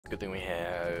Good thing we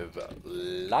have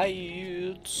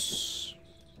lights.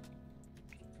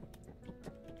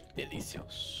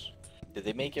 Delicious. Did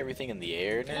they make everything in the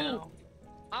air now?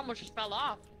 I almost just fell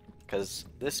off. Cause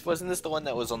wasn't this the one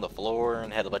that was on the floor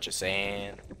and had a bunch of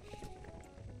sand?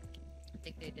 I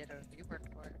think they did a rework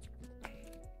for it.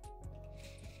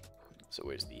 So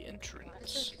where's the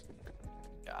entrance?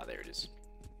 Ah, there it is.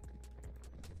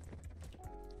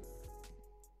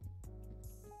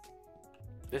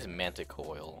 This mantic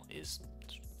coil is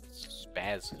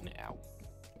spazzing out.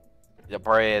 The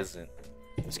present.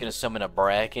 He's gonna summon a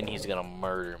bracken, he's gonna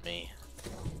murder me.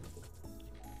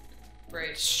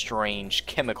 Right. Strange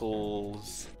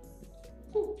chemicals.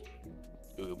 Ooga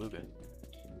booga.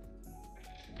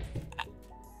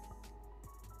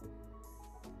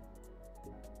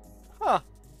 Huh.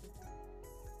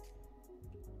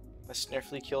 My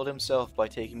Snarfly killed himself by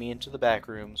taking me into the back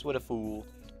rooms. What a fool.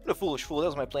 What a foolish fool. That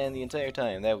was my plan the entire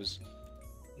time. That was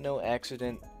no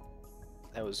accident.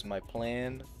 That was my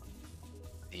plan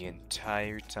the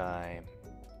entire time.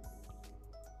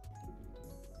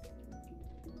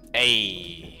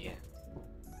 Hey.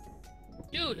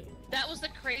 Dude, that was the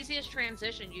craziest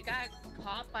transition. You got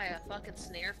caught by a fucking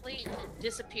snare fleet and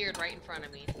disappeared right in front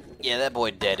of me. Yeah, that boy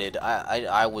deaded.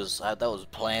 That was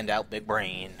planned out, big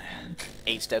brain.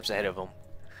 8 steps ahead of him.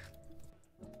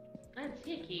 That's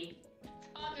hickey.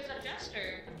 Oh, there's a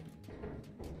jester.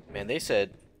 Man, they said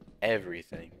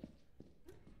everything.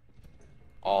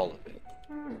 All of it.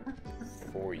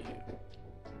 For you.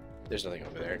 There's nothing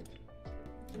over there.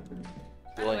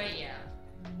 Yeah.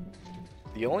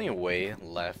 The only way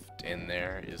left in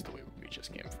there is the way we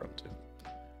just came from, too.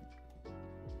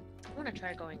 I want to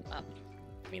try going up.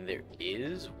 I mean, there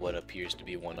is what appears to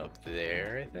be one up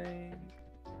there, I think.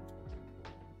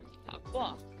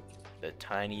 Cool. The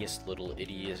tiniest little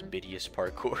ittiest bittiest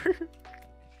parkour.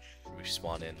 We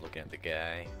spawn in looking at the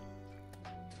guy.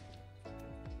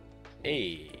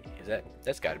 Hey,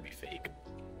 that's gotta be fake.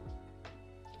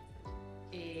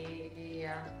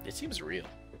 Yeah. It seems real.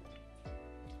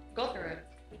 Go through it.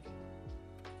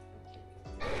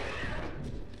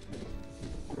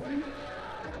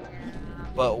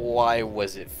 But why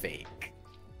was it fake?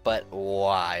 But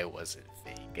why was it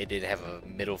fake? It didn't have a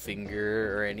middle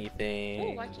finger or anything.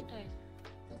 Oh, why can't I?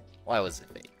 Why was it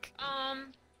fake?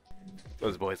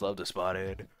 Those boys love to spot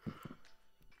it.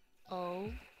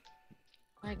 Oh.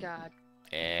 My god.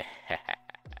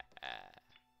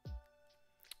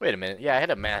 Wait a minute. Yeah, I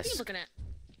had a What are mask. you looking at?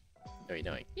 No, you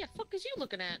knowing. Yeah, fuck is you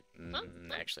looking at? Huh?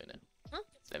 Actually, no. Huh?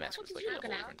 The mask What was is like you a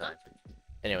looking whole at? different time.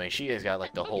 Anyway, she has got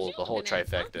like the whole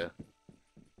trifecta.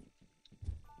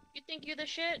 You think you're the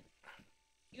shit?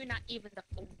 You're not even the.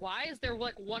 Why is there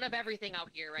like one of everything out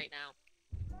here right now?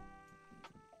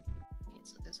 Okay,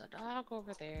 so there's a dog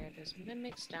over there. There's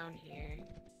mimics down here.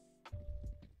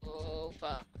 Oh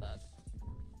fuck.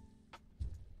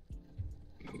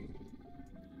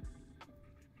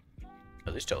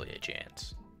 Oh, there's totally a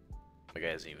chance. My guy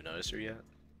hasn't even noticed her yet.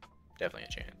 Definitely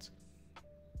a chance.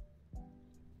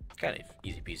 Kind of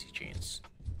easy peasy chance.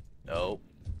 Oh.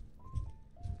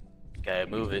 Gotta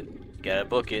move it. Gotta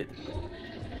book it.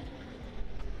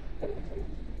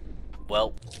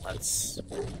 Well, that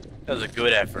was a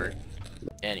good effort.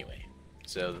 Anyway,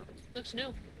 so Looks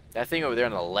new. that thing over there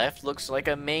on the left looks like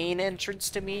a main entrance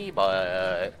to me,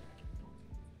 but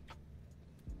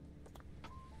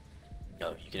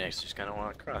oh, you can actually just kind of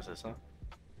walk across this, huh?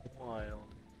 Wild.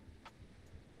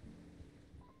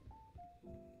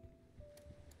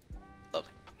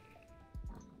 Lovely.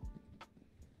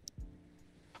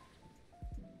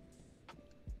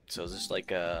 So is this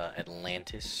like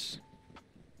Atlantis?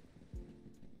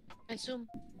 I assume.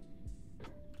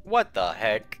 What the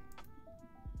heck?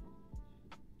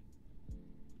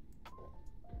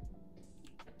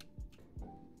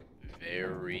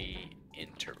 Very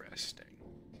interesting.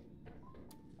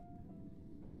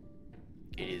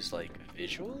 It is like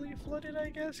visually flooded, I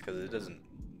guess, because it doesn't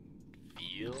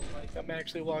feel like I'm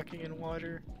actually walking in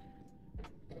water.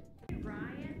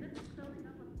 Ryan, this is filling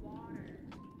up with water.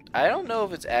 I don't know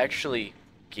if it's actually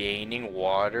gaining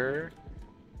water.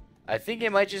 I think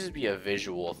it might just be a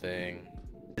visual thing.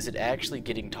 Is it actually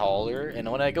getting taller? And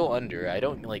when I go under, I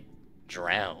don't like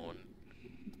drown.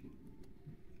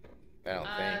 I don't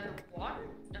think. The water?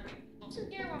 I mean, it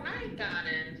wasn't here when I got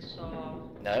in,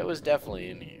 so. No, it was definitely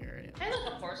in here. Hey,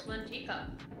 look, a porcelain teacup.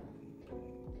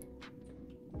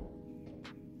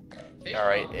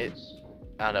 Alright,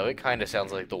 I don't know, it kind of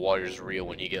sounds like the water's real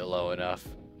when you get low enough.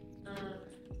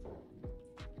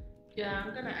 Yeah,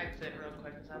 I'm gonna exit real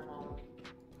quick because I'm all.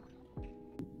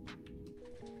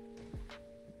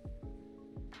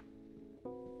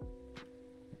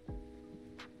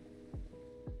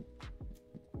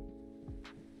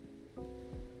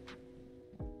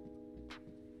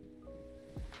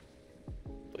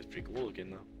 cool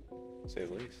looking though, to say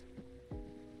the least.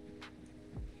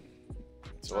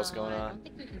 So what's going I on? don't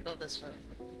think we can go this way.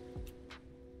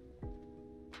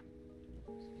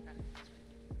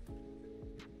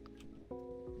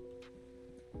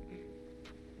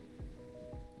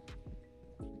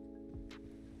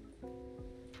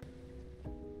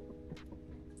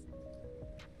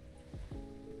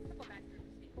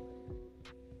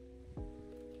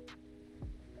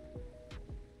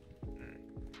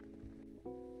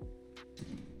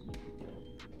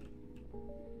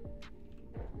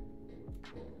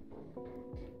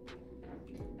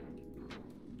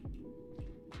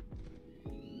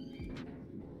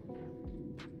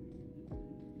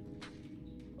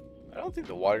 I don't think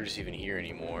the water's even here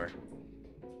anymore.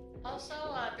 Also,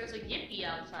 there's a yippee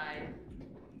outside.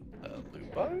 A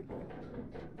loot bug?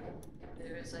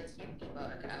 There's a yippee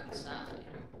bug outside.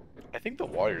 I think the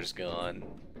water's gone.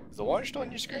 Is the water still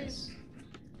on your screen? Yes.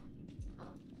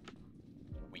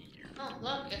 Weird. Oh,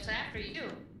 look, it's after you.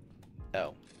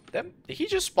 Oh. Them? Did he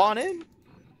just spawn in?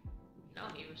 No,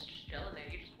 he was just chilling there.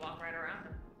 You just walk right around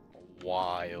him.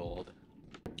 Wild.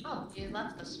 Oh, you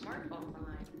left the smartphone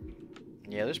behind.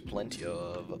 Yeah, there's plenty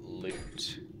of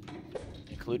loot.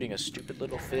 Including a stupid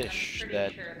little I'm fish pretty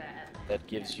that sure that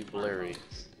gives you blurry.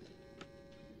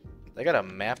 I got a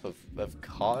map of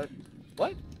cod.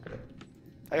 What?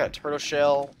 I got a turtle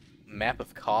shell, map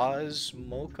of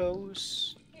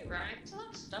Cosmocos. Hey, Ryan, there's a lot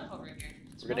of stuff over here.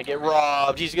 We're gonna get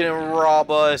robbed. He's gonna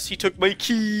rob us. He took my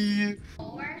key.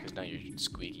 Because now you're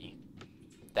squeaky.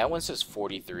 That one says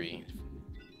 43.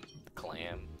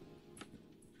 Clam.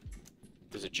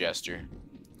 There's a jester.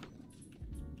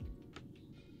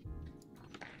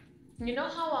 You know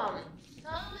how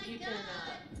you can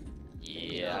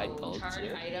Yeah, I told charge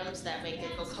you. items that make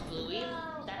it go kablooey?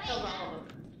 That killed all of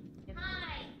them.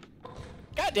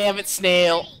 God damn it,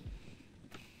 snail!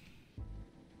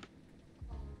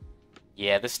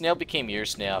 Yeah, the snail became your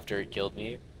snail after it killed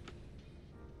me.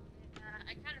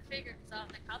 I kind of figured, so I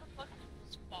was like, how the fuck did you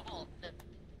just fall? And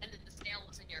then the snail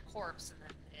was in your corpse, and then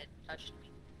it touched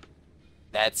me.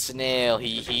 That snail,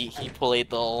 he played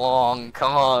the long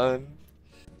con.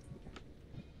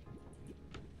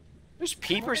 There's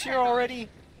peepers here already?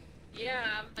 Yeah,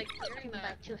 I'm like clearing the...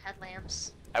 Got 2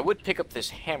 headlamps. I would pick up this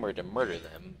hammer to murder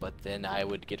them, but then I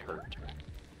would get hurt.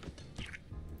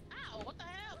 Ow, what the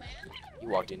hell, man? You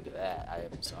walked into that, I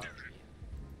am sorry.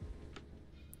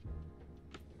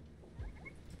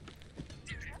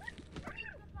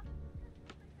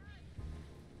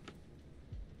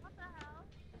 What the hell?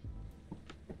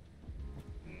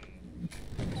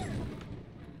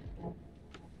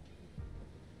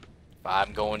 If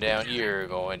I'm going down, you're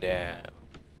going down.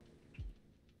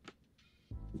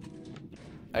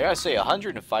 I gotta say,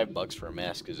 105 bucks for a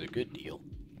mask is a good deal.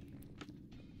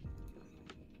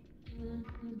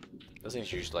 Those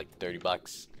things are usually like 30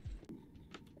 bucks.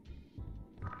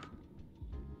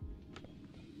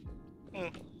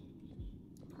 The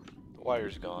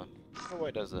wire's gone. I don't know why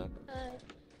it does that.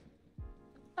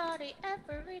 Party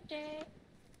every day.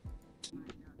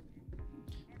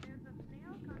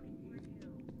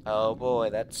 Oh boy,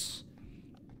 that's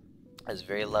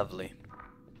very lovely.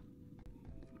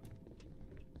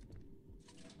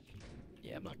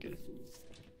 Yeah, I'm not good.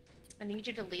 I need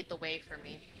you to lead the way for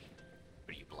me.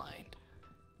 Are you blind?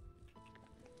 I'm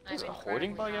There's a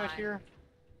hoarding bug incredibly out high. here.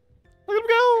 Look at him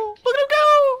go! Look at him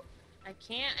go! I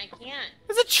can't.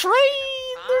 There's a train!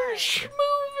 They're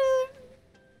moving!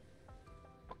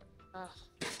 Ugh.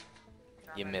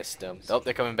 You missed them. Oh,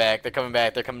 they're coming back. They're coming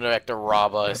back. They're coming back to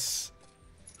rob us.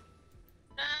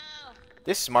 No!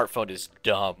 This smartphone is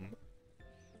dumb.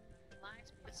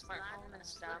 Lies with the smartphone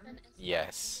is dumb.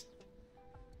 Yes.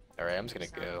 Alright, I'm just gonna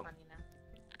Sound go. funny now.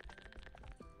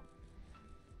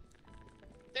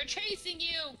 They're chasing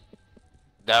you!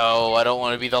 No, I don't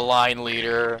want to be the line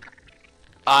leader.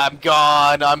 I'm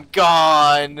gone. I'm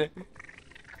gone. The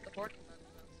hoarding bug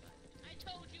is outside. I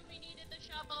told you we needed the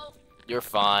shovel! You're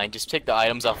fine. Just take the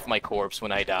items off my corpse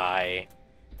when I die.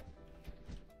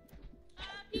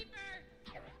 Peeper!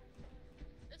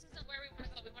 This isn't where we want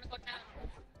to go. We want to go down.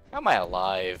 How am I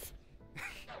alive?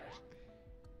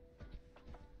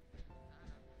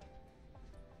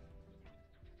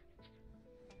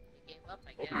 We gave up,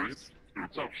 I guess.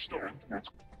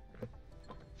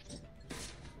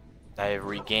 I have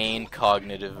regained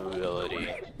cognitive ability.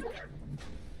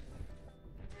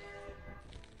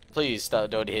 Please stop,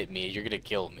 don't hit me. You're gonna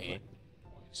kill me.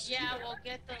 Yeah, we'll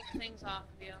get those things off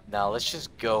of you. Now let's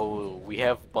just go. We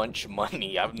have a bunch of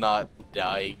money. I'm not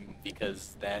dying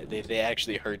because they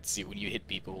actually hurts you when you hit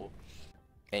people.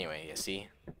 Anyway, you see?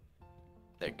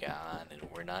 They're gone and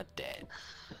we're not dead.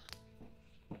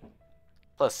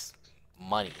 Plus,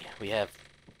 money. We have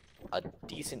a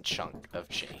decent chunk of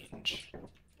change.